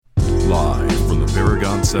Live from the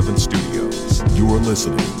Paragon 7 studios, you are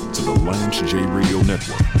listening to the Lance J Radio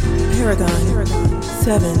Network. Paragon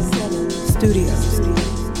 7 Studios.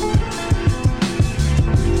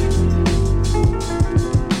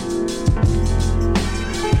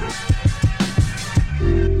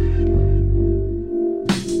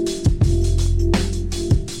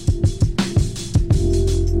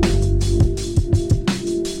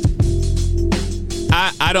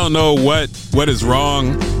 I don't know what is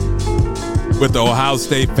wrong with the Ohio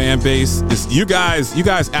State fan base. You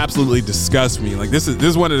guys absolutely disgust me. Like this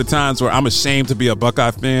is one of the times where I'm ashamed to be a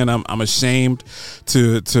Buckeye fan. I'm ashamed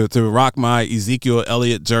to rock my Ezekiel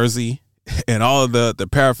Elliott jersey and all of the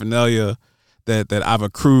paraphernalia that I've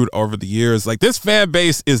accrued over the years. Like this fan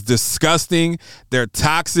base is disgusting. They're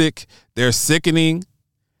toxic. They're sickening.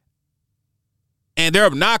 And they're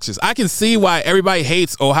obnoxious. I can see why everybody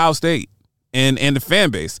hates Ohio State and the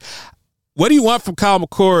fan base. What do you want from Kyle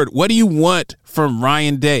McCord? What do you want from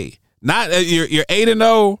Ryan Day? Not you're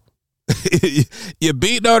 8-0. You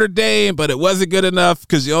beat Notre Dame, but it wasn't good enough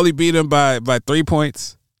because you only beat them by 3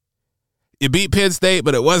 points. You beat Penn State,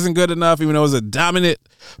 but it wasn't good enough, even though it was a dominant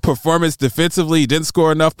performance defensively. You didn't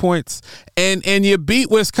score enough points. And you beat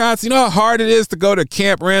Wisconsin. You know how hard it is to go to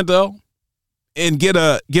Camp Randall and get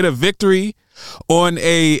a victory on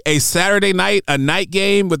a Saturday night, a night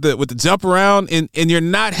game with the jump around, and you're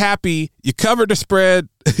not happy. You covered the spread,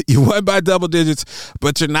 you won by double digits,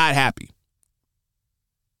 but you're not happy.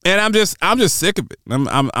 And I'm just sick of it.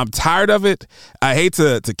 I'm tired of it. I hate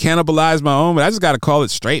to cannibalize my own, but I just got to call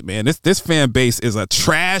it straight, man. This fan base is a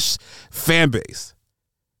trash fan base.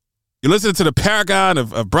 You're listening to the paragon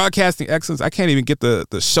of broadcasting excellence. I can't even get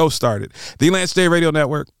the show started. The Lance J Radio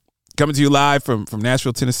Network, coming to you live from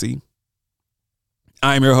Nashville, Tennessee.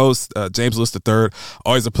 I'm your host, James Lewis III.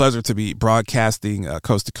 Always a pleasure to be broadcasting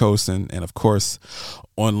coast to coast and of course,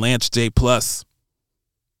 on Lance J Plus.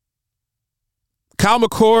 Kyle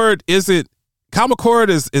McCord is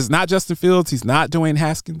not Justin Fields. He's not Dwayne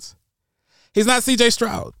Haskins. He's not CJ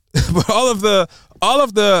Stroud. But all of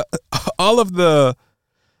the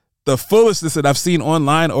foolishness that I've seen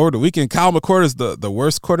online over the weekend, Kyle McCord is the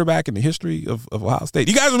worst quarterback in the history of Ohio State.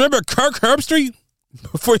 You guys remember Kirk Herbstreit?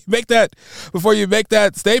 Before you make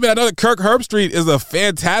that statement, I know that Kirk Herbstreit is a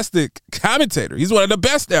fantastic commentator. He's one of the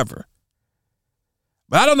best ever.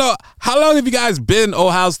 But I don't know, how long have you guys been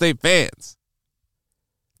Ohio State fans?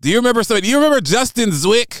 Do you remember Justin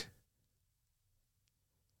Zwick?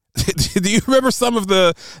 Do you remember some of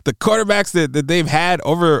the quarterbacks that they've had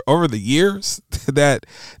over the years that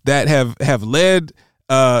have led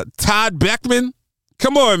Todd Beckman?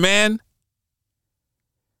 Come on, man.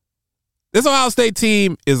 This Ohio State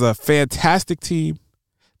team is a fantastic team.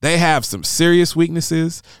 They have some serious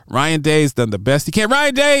weaknesses. Ryan Day's done the best he can.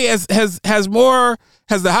 Ryan Day has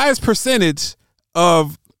the highest percentage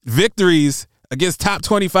of victories against top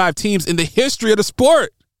 25 teams in the history of the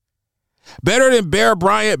sport. Better than Bear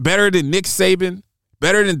Bryant, better than Nick Saban,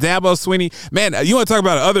 better than Dabo Swinney. Man, you want to talk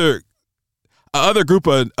about another group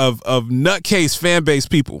of nutcase fan base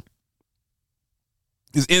people.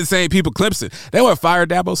 These insane people, Clemson. They want to fire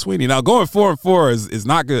Dabo Swinney. Now, going 4-4 is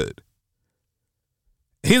not good.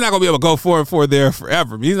 He's not going to be able to go 4-4 there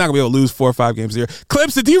forever. He's not going to be able to lose 4 or 5 games a year.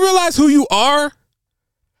 Clemson, do you realize who you are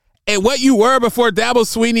and what you were before Dabo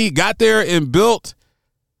Swinney got there and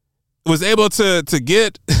was able to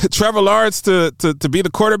get Trevor Lawrence to be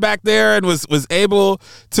the quarterback there and was able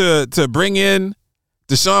to bring in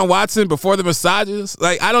Deshaun Watson before the massages?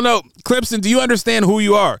 Like, I don't know. Clemson, do you understand who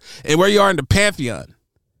you are and where you are in the pantheon?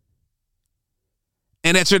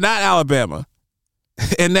 And that you're not Alabama,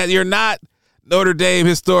 and that you're not Notre Dame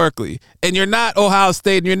historically, and you're not Ohio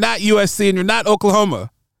State, and you're not USC, and you're not Oklahoma.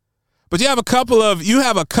 But you have a couple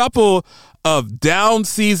of down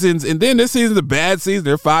seasons, and then this season's a bad season.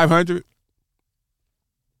 They're 500.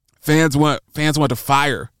 Fans want to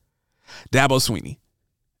fire Dabo Swinney.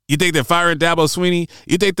 You think they're firing Dabo Swinney?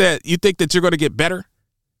 You think that you're going to get better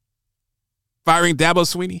firing Dabo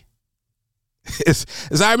Swinney?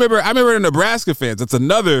 As I remember the Nebraska fans. It's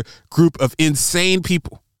another group of insane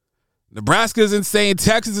people. Nebraska's insane.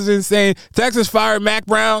 Texas is insane. Texas fired Mac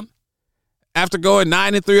Brown after going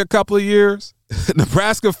 9-3 a couple of years.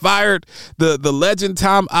 Nebraska fired the legend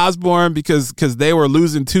Tom Osborne because they were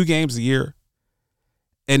losing 2 games a year.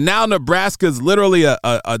 And now Nebraska's literally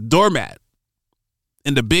a doormat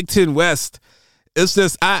in the Big Ten West. It's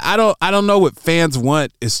just I don't know what fans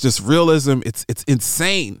want. It's just realism. It's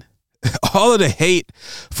insane. All of the hate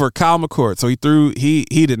for Kyle McCord. So he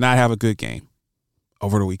did not have a good game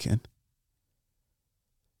over the weekend.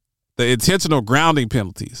 The intentional grounding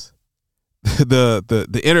penalties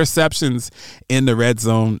the interceptions in the red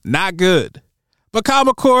zone, not good. But Kyle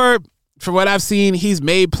McCord, from what I've seen, he's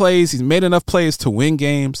made plays. He's made enough plays to win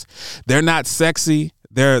games. They're not sexy.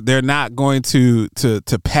 They're not going to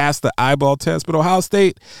pass the eyeball test. But Ohio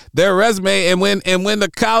State, their resume, and when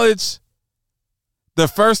the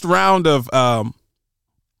first round of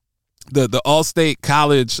the All-State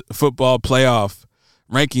College Football Playoff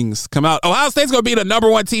rankings come out, Ohio State's going to be the number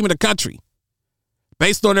one team in the country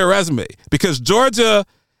based on their resume, because Georgia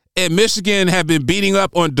and Michigan have been beating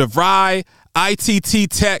up on DeVry,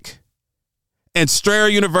 ITT Tech, and Strayer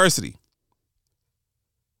University,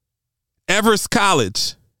 Everest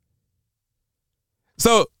College.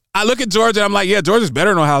 So I look at Georgia and I'm like, yeah, Georgia's better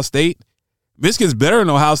than Ohio State. Michigan's better than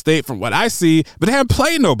Ohio State from what I see, but they haven't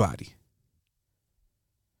played nobody.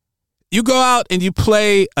 You go out and you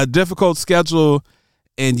play a difficult schedule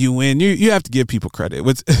and you win. You have to give people credit.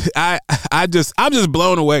 Which I'm just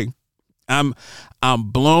blown away. I'm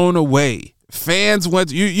blown away. Fans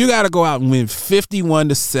went. You got to go out and win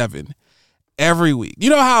 51-7 every week. You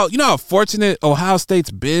know how fortunate Ohio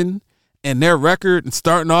State's been in their record and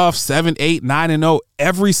starting off 7, 8, 9-0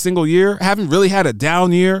 every single year. Haven't really had a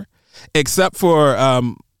down year, except for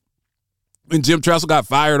when Jim Tressel got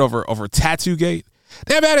fired over Tattoo-gate.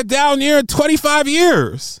 They haven't had a down year in 25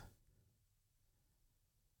 years.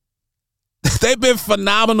 They've been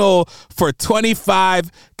phenomenal for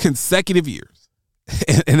 25 consecutive years.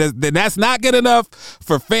 And that's not good enough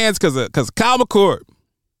for fans because Kyle McCord.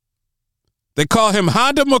 They call him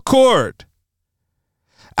Honda McCord.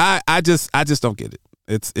 I just don't get it.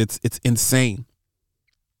 It's insane.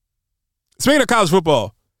 Speaking of college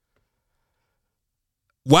football,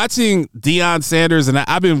 watching Deion Sanders, and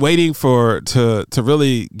I've been waiting to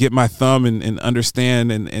really get my thumb and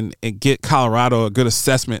understand and get Colorado a good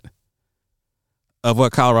assessment of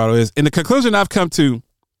what Colorado is. And the conclusion I've come to,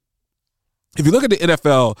 if you look at the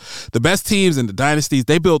NFL, the best teams and the dynasties,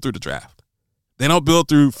 they build through the draft. They don't build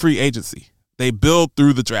through free agency. They build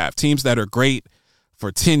through the draft. Teams that are great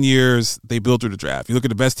for 10 years, they build through the draft. You look at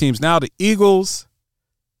the best teams now, the Eagles,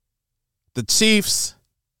 the Chiefs,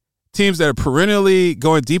 teams that are perennially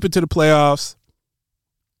going deep into the playoffs,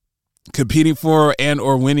 competing for and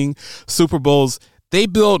or winning Super Bowls. They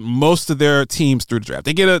build most of their teams through the draft.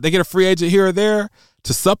 They get a free agent here or there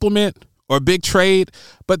to supplement or a big trade,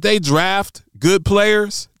 but they draft good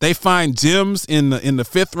players. They find gems in the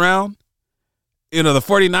fifth round. You know, the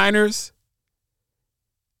 49ers,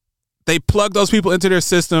 they plug those people into their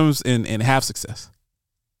systems and have success.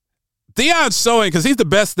 Deion's showing, because he's the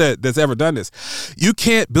best that's ever done this, you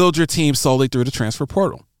can't build your team solely through the transfer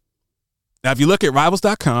portal. Now, if you look at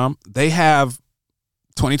Rivals.com, they have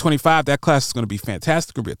 2025. That class is going to be fantastic.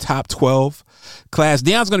 It's going to be a top 12 class.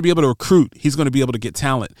 Deion's going to be able to recruit. He's going to be able to get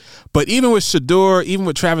talent. But even with Shador, even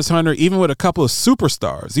with Travis Hunter, even with a couple of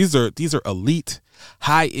superstars, these are elite,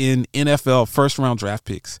 high-end NFL first-round draft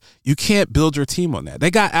picks. You can't build your team on that.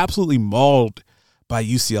 They got absolutely mauled by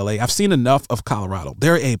UCLA. I've seen enough of Colorado.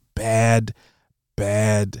 They're a bad,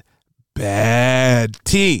 bad, bad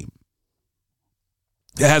team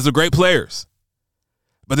that has some great players.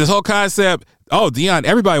 But this whole concept, Deion,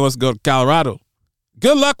 everybody wants to go to Colorado.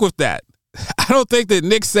 Good luck with that. I don't think that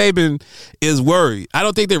Nick Saban is worried. I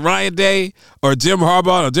don't think that Ryan Day or Jim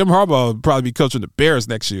Harbaugh will probably be coaching the Bears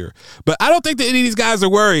next year. But I don't think that any of these guys are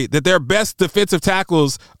worried that their best defensive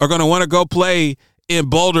tackles are going to want to go play in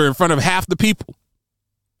Boulder in front of half the people.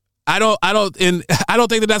 I don't think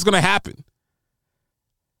that that's going to happen.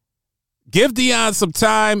 Give Deion some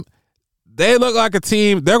time. They look like a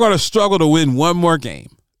team. They're going to struggle to win one more game.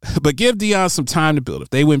 But give Deion some time to build. If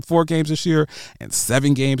they win 4 games this year and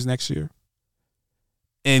 7 games next year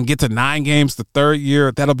and get to 9 games the third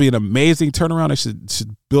year, that'll be an amazing turnaround. They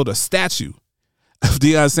should build a statue of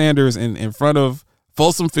Deion Sanders in front of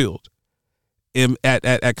Folsom Field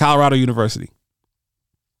at Colorado University.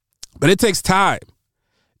 But it takes time.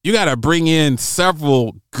 You got to bring in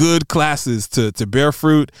several good classes to bear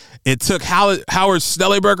fruit. It took Howard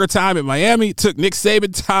Schnellenberger time at Miami. It took Nick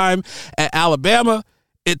Saban time at Alabama.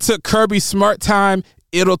 It took Kirby Smart time.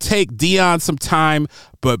 It'll take Deion some time,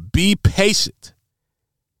 but be patient.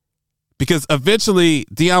 Because eventually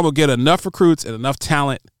Deion will get enough recruits and enough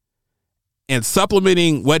talent, and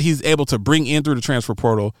supplementing what he's able to bring in through the transfer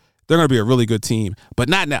portal, they're going to be a really good team. But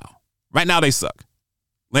not now. Right now they suck.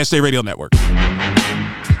 Lance J Radio Network.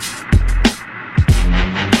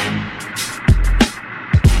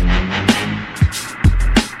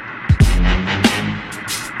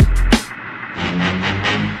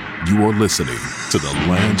 You are listening to the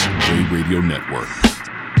Lance J Radio Network.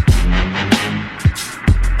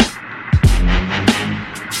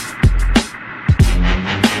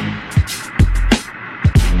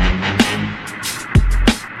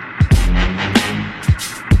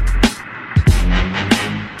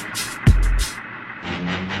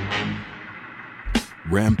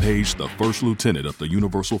 Page, the first lieutenant of the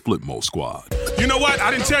Universal Flipmo Squad. You know what? I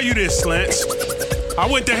didn't tell you this, Lance. I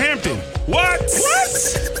went to Hampton. What?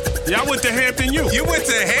 Yeah, I went to Hampton U. You went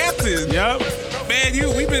to Hampton? Yep.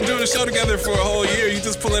 Man, we've been doing a show together for a whole year. You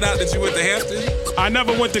just pull it out that you went to Hampton? I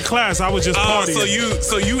never went to class. I was just partying.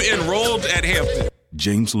 So you enrolled at Hampton?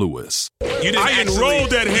 James Lewis. I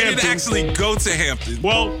enrolled at Hampton. You didn't actually go to Hampton.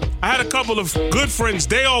 Well, I had a couple of good friends.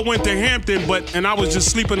 They all went to Hampton, and I was just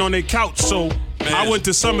sleeping on their couch, so I went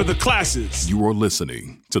to some of the classes. You are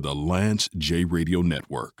listening to the Lance J Radio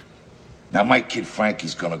Network. Now, my kid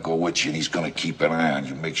Frankie's gonna go with you, and he's gonna keep an eye on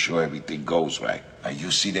you, make sure everything goes right. Now, you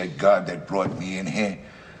see that guard that brought me in here?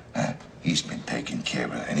 He's been taken care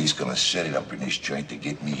of, and he's gonna set it up in this joint to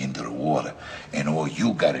get me into the water. And all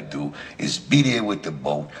you gotta do is be there with the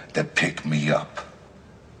boat to pick me up.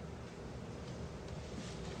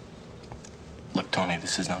 Look, Tony,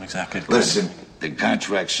 this is not exactly good. Listen, the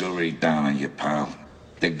contract's already down on you, pal.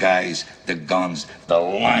 The guys, the guns, the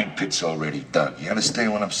line pit's already dug. You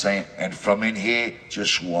understand what I'm saying? And from in here,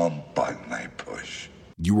 just one button I push.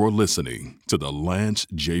 You are listening to the Lance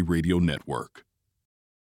J Radio Network.